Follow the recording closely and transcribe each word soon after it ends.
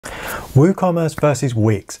WooCommerce versus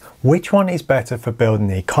Wix. Which one is better for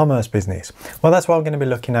building an e-commerce business? Well, that's what I'm going to be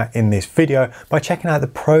looking at in this video by checking out the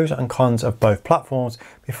pros and cons of both platforms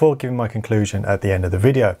before giving my conclusion at the end of the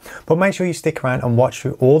video. But make sure you stick around and watch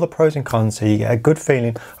through all the pros and cons so you get a good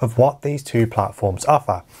feeling of what these two platforms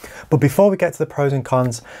offer. But before we get to the pros and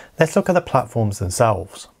cons, let's look at the platforms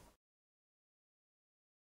themselves.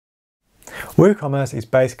 WooCommerce is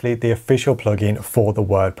basically the official plugin for the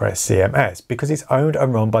WordPress CMS because it's owned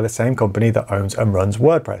and run by the same company that owns and runs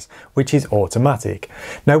WordPress, which is Automatic.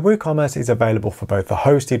 Now, WooCommerce is available for both the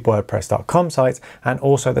hosted WordPress.com sites and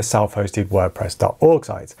also the self-hosted WordPress.org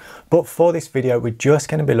sites. But for this video, we're just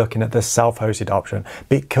going to be looking at the self-hosted option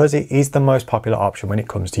because it is the most popular option when it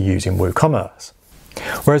comes to using WooCommerce.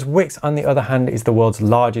 Whereas Wix, on the other hand, is the world's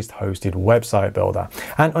largest hosted website builder.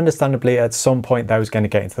 And understandably, at some point, they was going to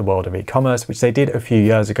get into the world of e-commerce, which they did a few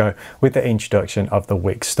years ago with the introduction of the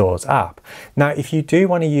Wix Stores app. Now, if you do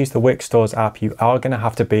want to use the Wix Stores app, you are going to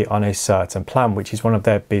have to be on a certain plan, which is one of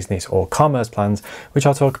their business or commerce plans, which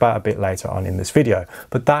I'll talk about a bit later on in this video.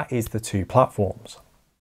 But that is the two platforms.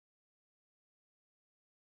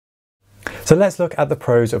 So let's look at the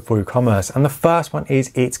pros of WooCommerce, and the first one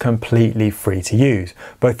is it's completely free to use.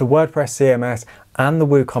 Both the WordPress CMS and the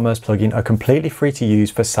WooCommerce plugin are completely free to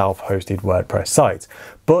use for self-hosted WordPress sites,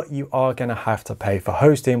 but you are going to have to pay for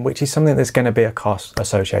hosting, which is something that's going to be a cost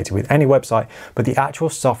associated with any website, but the actual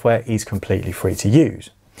software is completely free to use.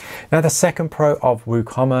 Now, the second pro of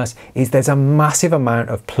WooCommerce is there's a massive amount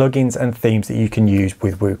of plugins and themes that you can use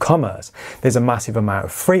with WooCommerce. There's a massive amount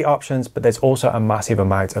of free options, but there's also a massive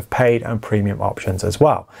amount of paid and premium options as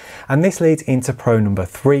well. And this leads into pro number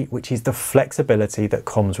 3, which is the flexibility that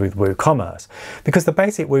comes with WooCommerce. Because the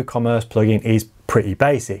basic WooCommerce plugin is pretty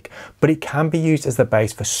basic, but it can be used as the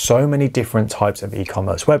base for so many different types of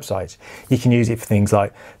e-commerce websites. You can use it for things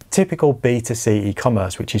like typical B2C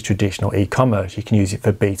e-commerce, which is traditional e-commerce. You can use it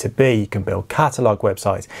for B2B. You can build catalog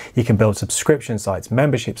websites. You can build subscription sites,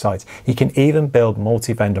 membership sites. You can even build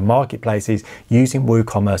multi-vendor marketplaces using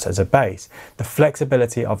WooCommerce as a base. The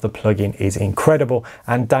flexibility of the plugin is incredible,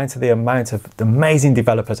 and down to the amount of amazing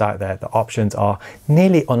developers out there, the options are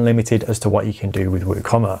nearly unlimited as to what you can do with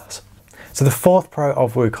WooCommerce. So the fourth pro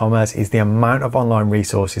of WooCommerce is the amount of online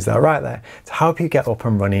resources that are out there to help you get up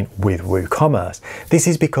and running with WooCommerce. This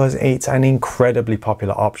is because it's an incredibly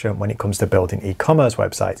popular option when it comes to building e-commerce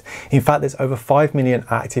websites. In fact, there's over 5 million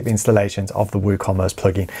active installations of the WooCommerce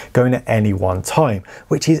plugin going at any one time,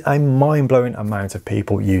 which is a mind-blowing amount of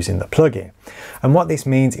people using the plugin. And what this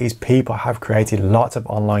means is people have created lots of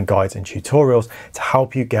online guides and tutorials to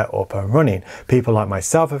help you get up and running. People like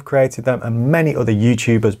myself have created them, and many other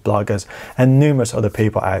YouTubers, bloggers, and numerous other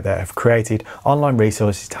people out there have created online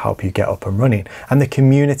resources to help you get up and running. And the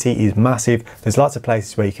community is massive. There's lots of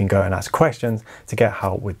places where you can go and ask questions to get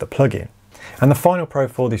help with the plugin. And the final pro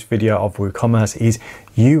for this video of WooCommerce is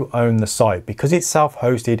you own the site. Because it's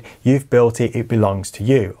self-hosted, you've built it, it belongs to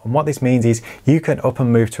you. And what this means is you can up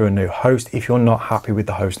and move to a new host if you're not happy with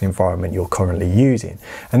the hosting environment you're currently using.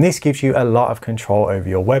 And this gives you a lot of control over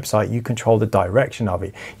your website. You control the direction of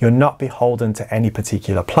it. You're not beholden to any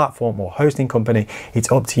particular platform or hosting company.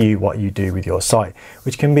 It's up to you what you do with your site,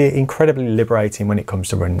 which can be incredibly liberating when it comes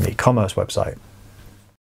to running an e-commerce website.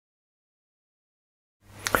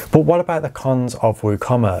 But what about the cons of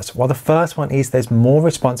WooCommerce? Well, the first one is there's more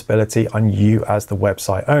responsibility on you as the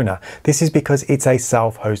website owner. This is because it's a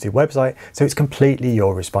self-hosted website, so it's completely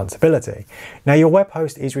your responsibility. Now, your web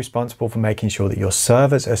host is responsible for making sure that your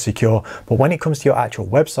servers are secure, but when it comes to your actual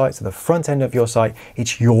website, so the front end of your site,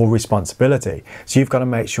 it's your responsibility. So you've got to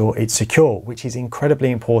make sure it's secure, which is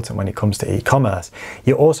incredibly important when it comes to e-commerce.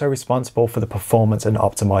 You're also responsible for the performance and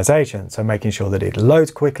optimization, so making sure that it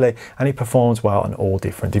loads quickly and it performs well on all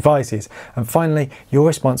different devices. And finally, you're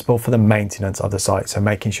responsible for the maintenance of the site, so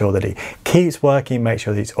making sure that it keeps working, make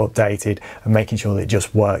sure that it's updated, and making sure that it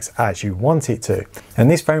just works as you want it to. And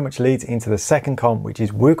this very much leads into the second con, which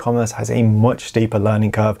is WooCommerce has a much steeper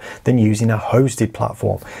learning curve than using a hosted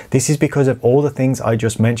platform. This is because of all the things I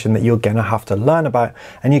just mentioned that you're going to have to learn about,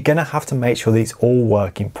 and you're going to have to make sure that it's all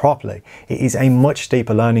working properly. It is a much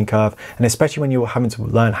steeper learning curve, and especially when you're having to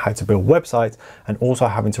learn how to build websites and also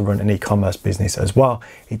having to run an e-commerce business as well,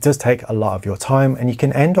 it does take a lot of your time, and you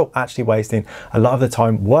can end up actually wasting a lot of the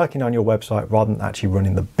time working on your website rather than actually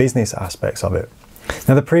running the business aspects of it.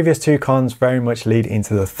 Now the previous two cons very much lead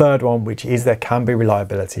into the third one, which is there can be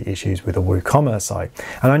reliability issues with a WooCommerce site.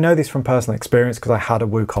 And I know this from personal experience because I had a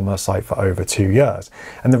WooCommerce site for over 2 years.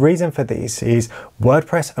 And the reason for this is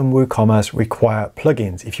WordPress and WooCommerce require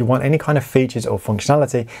plugins. If you want any kind of features or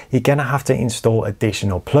functionality, you're going to have to install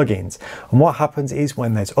additional plugins. And what happens is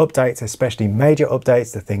when there's updates, especially major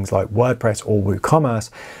updates to things like WordPress or WooCommerce,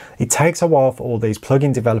 it takes a while for all these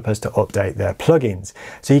plugin developers to update their plugins.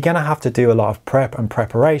 So you're going to have to do a lot of prep and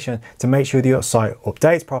preparation to make sure that your site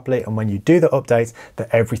updates properly, and when you do the updates that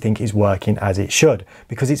everything is working as it should,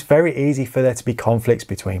 because it's very easy for there to be conflicts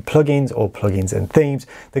between plugins or plugins and themes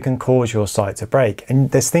that can cause your site to break.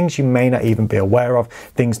 And there's things you may not even be aware of,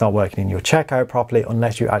 things not working in your checkout properly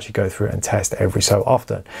unless you actually go through and test every so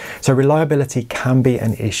often. So reliability can be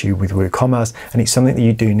an issue with WooCommerce, and it's something that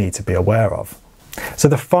you do need to be aware of. So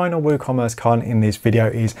the final WooCommerce con in this video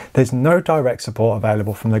is there's no direct support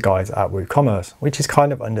available from the guys at WooCommerce, which is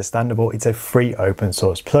kind of understandable. It's a free open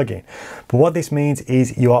source plugin. But what this means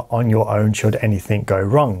is you are on your own should anything go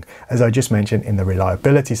wrong, as I just mentioned in the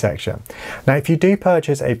reliability section. Now, if you do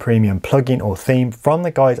purchase a premium plugin or theme from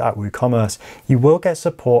the guys at WooCommerce, you will get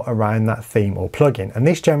support around that theme or plugin. And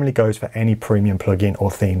this generally goes for any premium plugin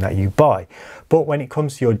or theme that you buy. But when it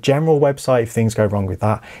comes to your general website, if things go wrong with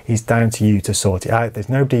that, it's down to you to sort it out. There's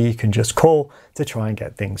nobody you can just call to try and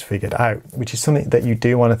get things figured out, which is something that you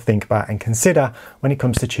do want to think about and consider when it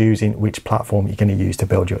comes to choosing which platform you're going to use to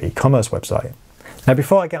build your e-commerce website. Now,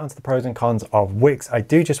 before I get onto the pros and cons of Wix, I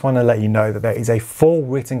do just want to let you know that there is a full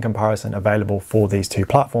written comparison available for these two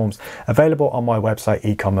platforms, available on my website,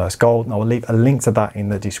 Ecommerce Gold, and I will leave a link to that in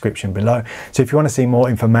the description below. So if you want to see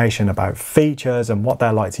more information about features and what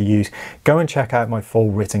they're like to use, go and check out my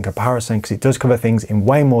full written comparison, because it does cover things in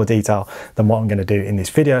way more detail than what I'm going to do in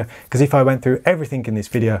this video, because if I went through everything in this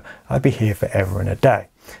video, I'd be here forever and a day.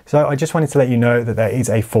 So I just wanted to let you know that there is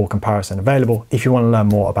a full comparison available if you want to learn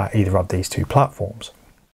more about either of these two platforms.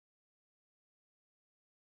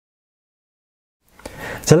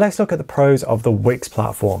 So let's look at the pros of the Wix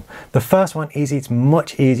platform. The first one is it's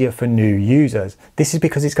much easier for new users. This is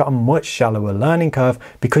because it's got a much shallower learning curve,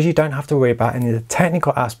 because you don't have to worry about any of the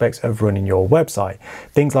technical aspects of running your website.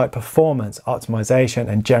 Things like performance, optimization,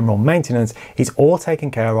 and general maintenance is all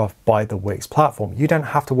taken care of by the Wix platform. You don't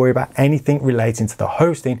have to worry about anything relating to the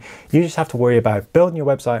hosting. You just have to worry about building your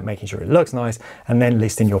website, making sure it looks nice, and then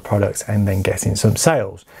listing your products and then getting some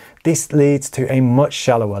sales. This leads to a much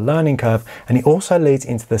shallower learning curve, and it also leads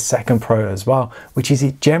into the second pro as well, which is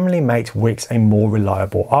it generally makes Wix a more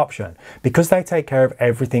reliable option. Because they take care of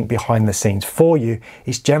everything behind the scenes for you,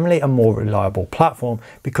 it's generally a more reliable platform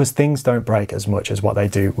because things don't break as much as what they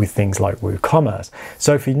do with things like WooCommerce.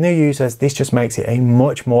 So for new users, this just makes it a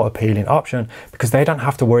much more appealing option because they don't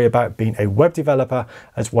have to worry about being a web developer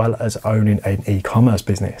as well as owning an e-commerce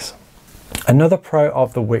business. Another pro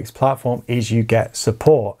of the Wix platform is you get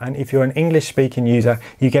support, and if you're an English speaking user,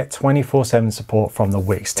 you get 24/7 support from the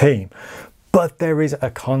Wix team. But there is a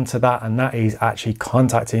con to that, and that is actually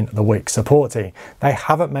contacting the Wix support team. They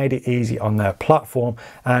haven't made it easy on their platform,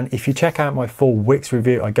 and if you check out my full Wix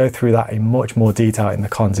review, I go through that in much more detail in the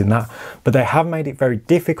cons in that, but they have made it very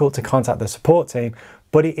difficult to contact the support team.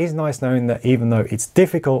 But it is nice knowing that even though it's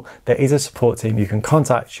difficult, there is a support team you can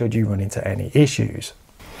contact should you run into any issues.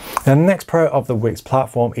 Now, the next pro of the Wix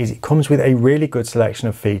platform is it comes with a really good selection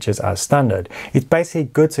of features as standard. It's basically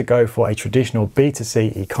good to go for a traditional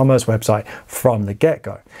B2C e-commerce website from the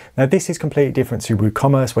get-go. Now, this is completely different to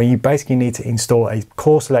WooCommerce, where you basically need to install a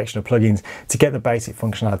core selection of plugins to get the basic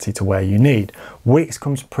functionality to where you need. Wix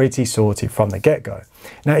comes pretty sorted from the get-go.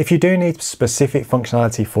 Now, if you do need specific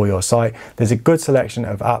functionality for your site, there's a good selection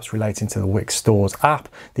of apps relating to the Wix Stores app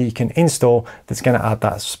that you can install that's going to add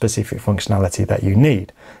that specific functionality that you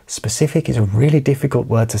need. Specific is a really difficult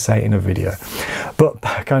word to say in a video, but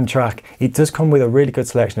back on track, it does come with a really good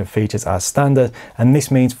selection of features as standard, and this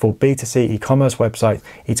means for B2C e-commerce websites,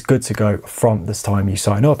 it's good to go from the time you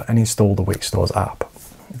sign up and install the Wix Stores app.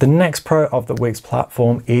 The next pro of the Wix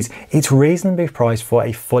platform is it's reasonably priced for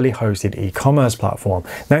a fully hosted e-commerce platform.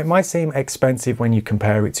 Now, it might seem expensive when you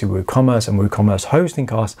compare it to WooCommerce and WooCommerce hosting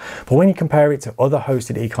costs, but when you compare it to other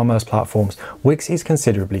hosted e-commerce platforms, Wix is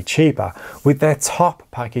considerably cheaper, with their top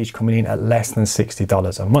package coming in at less than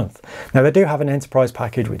 $60 a month. Now, they do have an enterprise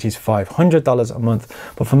package which is $500 a month,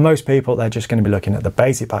 but for most people, they're just going to be looking at the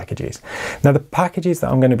basic packages. Now, the packages that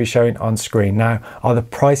I'm going to be showing on screen now are the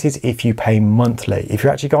prices if you pay monthly. If you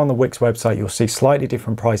actually go on the Wix website, you'll see slightly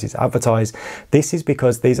different prices advertised. This is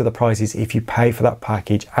because these are the prices if you pay for that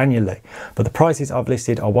package annually, but the prices I've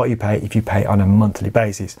listed are what you pay if you pay on a monthly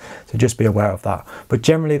basis, so just be aware of that. But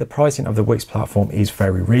generally, the pricing of the Wix platform is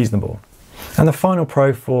very reasonable. And the final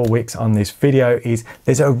pro for Wix on this video is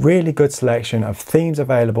there's a really good selection of themes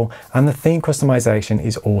available, and the theme customization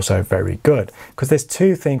is also very good because there's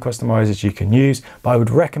 2 theme customizers you can use, but I would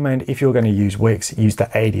recommend if you're going to use Wix, use the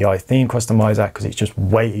ADI theme customizer because it's just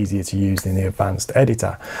way easier to use than the advanced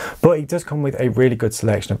editor. But it does come with a really good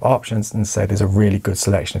selection of options, and so there's a really good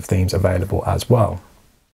selection of themes available as well.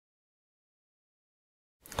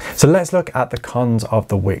 So let's look at the cons of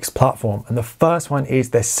the Wix platform. And the first one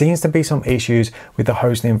is there seems to be some issues with the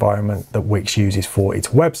hosting environment that Wix uses for its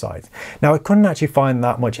website. Now, I couldn't actually find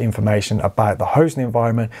that much information about the hosting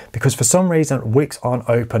environment because for some reason Wix aren't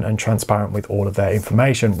open and transparent with all of their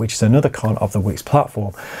information, which is another con of the Wix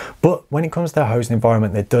platform. But when it comes to their hosting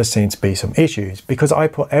environment, there does seem to be some issues because I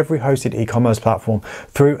put every hosted e-commerce platform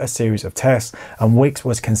through a series of tests, and Wix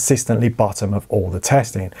was consistently bottom of all the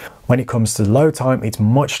testing. When it comes to load time, it's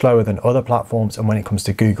much slower than other platforms, and when it comes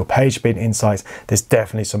to Google page speed insights, there's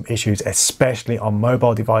definitely some issues, especially on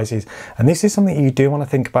mobile devices. And this is something you do want to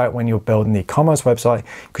think about when you're building the e-commerce website,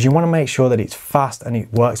 because you want to make sure that it's fast and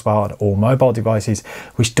it works well on all mobile devices,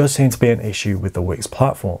 which does seem to be an issue with the Wix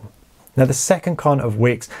platform. Now, the second con of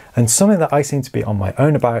Wix, and something that I seem to be on my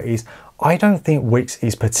own about, is I don't think Wix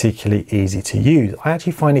is particularly easy to use. I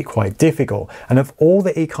actually find it quite difficult. And of all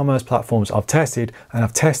the e-commerce platforms I've tested, and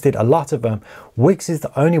I've tested a lot of them, Wix is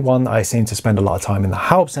the only one that I seem to spend a lot of time in the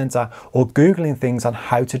help center or Googling things on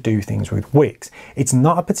how to do things with Wix. It's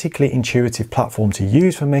not a particularly intuitive platform to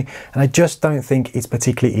use for me, and I just don't think it's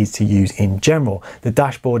particularly easy to use in general. The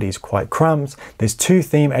dashboard is quite cramped. There's 2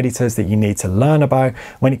 theme editors that you need to learn about.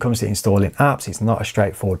 When it comes to installing apps, it's not a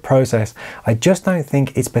straightforward process. I just don't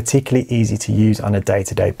think it's particularly easy to use on a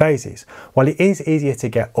day-to-day basis. While it is easier to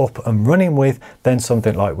get up and running with than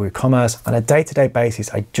something like WooCommerce, on a day-to-day basis,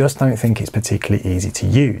 I just don't think it's particularly easy to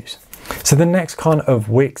use. So the next con of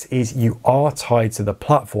Wix is you are tied to the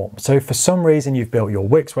platform. So if for some reason you've built your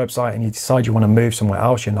Wix website and you decide you want to move somewhere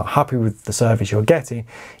else, you're not happy with the service you're getting,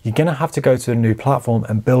 you're going to have to go to a new platform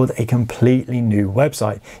and build a completely new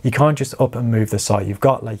website. You can't just up and move the site you've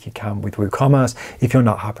got like you can with WooCommerce if you're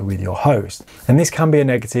not happy with your host. And this can be a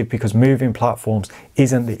negative because moving platforms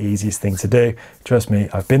isn't the easiest thing to do. Trust me,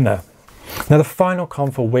 I've been there. Now, the final con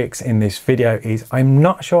for Wix in this video is I'm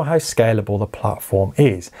not sure how scalable the platform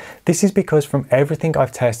is. This is because from everything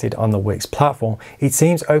I've tested on the Wix platform, it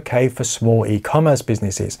seems okay for small e-commerce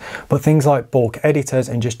businesses, but things like bulk editors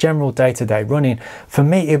and just general day-to-day running, for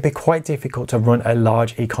me, it'd be quite difficult to run a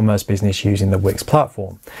large e-commerce business using the Wix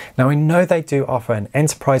platform. Now, I know they do offer an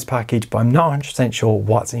enterprise package, but I'm not 100% sure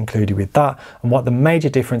what's included with that and what the major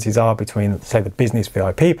differences are between, say, the business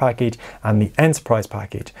VIP package and the enterprise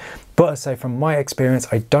package. But so from my experience,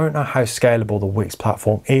 I don't know how scalable the Wix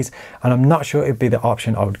platform is, and I'm not sure it'd be the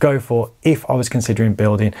option I would go for if I was considering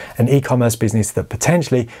building an e-commerce business that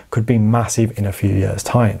potentially could be massive in a few years'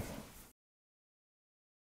 time.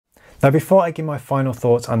 Now, before I give my final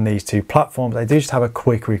thoughts on these 2 platforms, I do just have a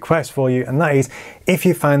quick request for you, and that is if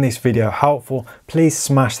you found this video helpful, please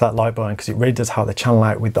smash that like button because it really does help the channel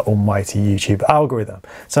out with the almighty YouTube algorithm.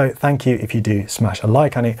 So thank you if you do smash a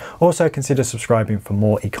like on it. Also consider subscribing for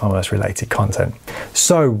more e-commerce related content.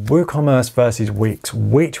 So WooCommerce versus Wix,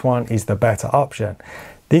 which one is the better option?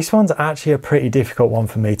 This one's actually a pretty difficult one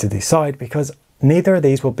for me to decide because neither of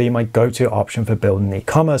these will be my go-to option for building an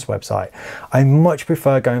e-commerce website. I much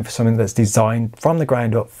prefer going for something that's designed from the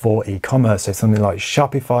ground up for e-commerce. So something like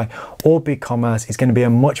Shopify or BigCommerce is going to be a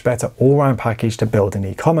much better all-round package to build an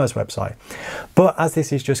e-commerce website. But as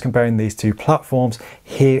this is just comparing these 2 platforms,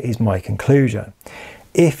 here is my conclusion.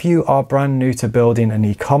 If you are brand new to building an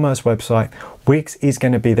e-commerce website, Wix is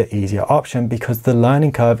going to be the easier option because the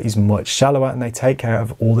learning curve is much shallower and they take care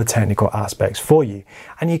of all the technical aspects for you.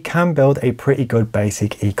 And you can build a pretty good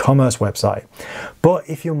basic e-commerce website. But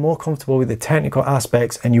if you're more comfortable with the technical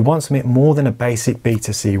aspects and you want something more than a basic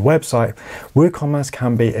B2C website, WooCommerce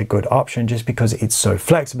can be a good option just because it's so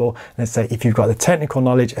flexible. Let's say if you've got the technical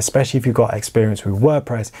knowledge, especially if you've got experience with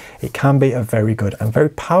WordPress, it can be a very good and very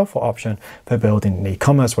powerful option for building an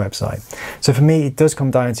e-commerce website. So for me, it does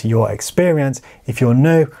come down to your experience. If you're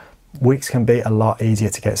new, Wix can be a lot easier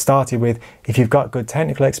to get started with. If you've got good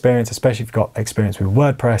technical experience, especially if you've got experience with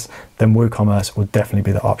WordPress, then WooCommerce would definitely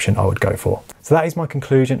be the option I would go for. So that is my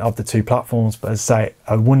conclusion of the 2 platforms. But as I say,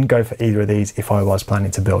 I wouldn't go for either of these if I was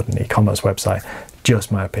planning to build an e-commerce website.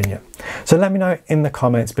 Just my opinion. So let me know in the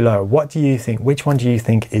comments below, what do you think? Which one do you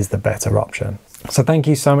think is the better option? So thank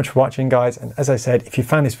you so much for watching, guys. And as I said, if you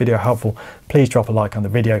found this video helpful, please drop a like on the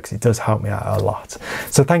video because it does help me out a lot.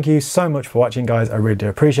 So thank you so much for watching, guys. I really do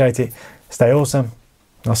appreciate it. Stay awesome.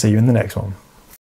 I'll see you in the next one.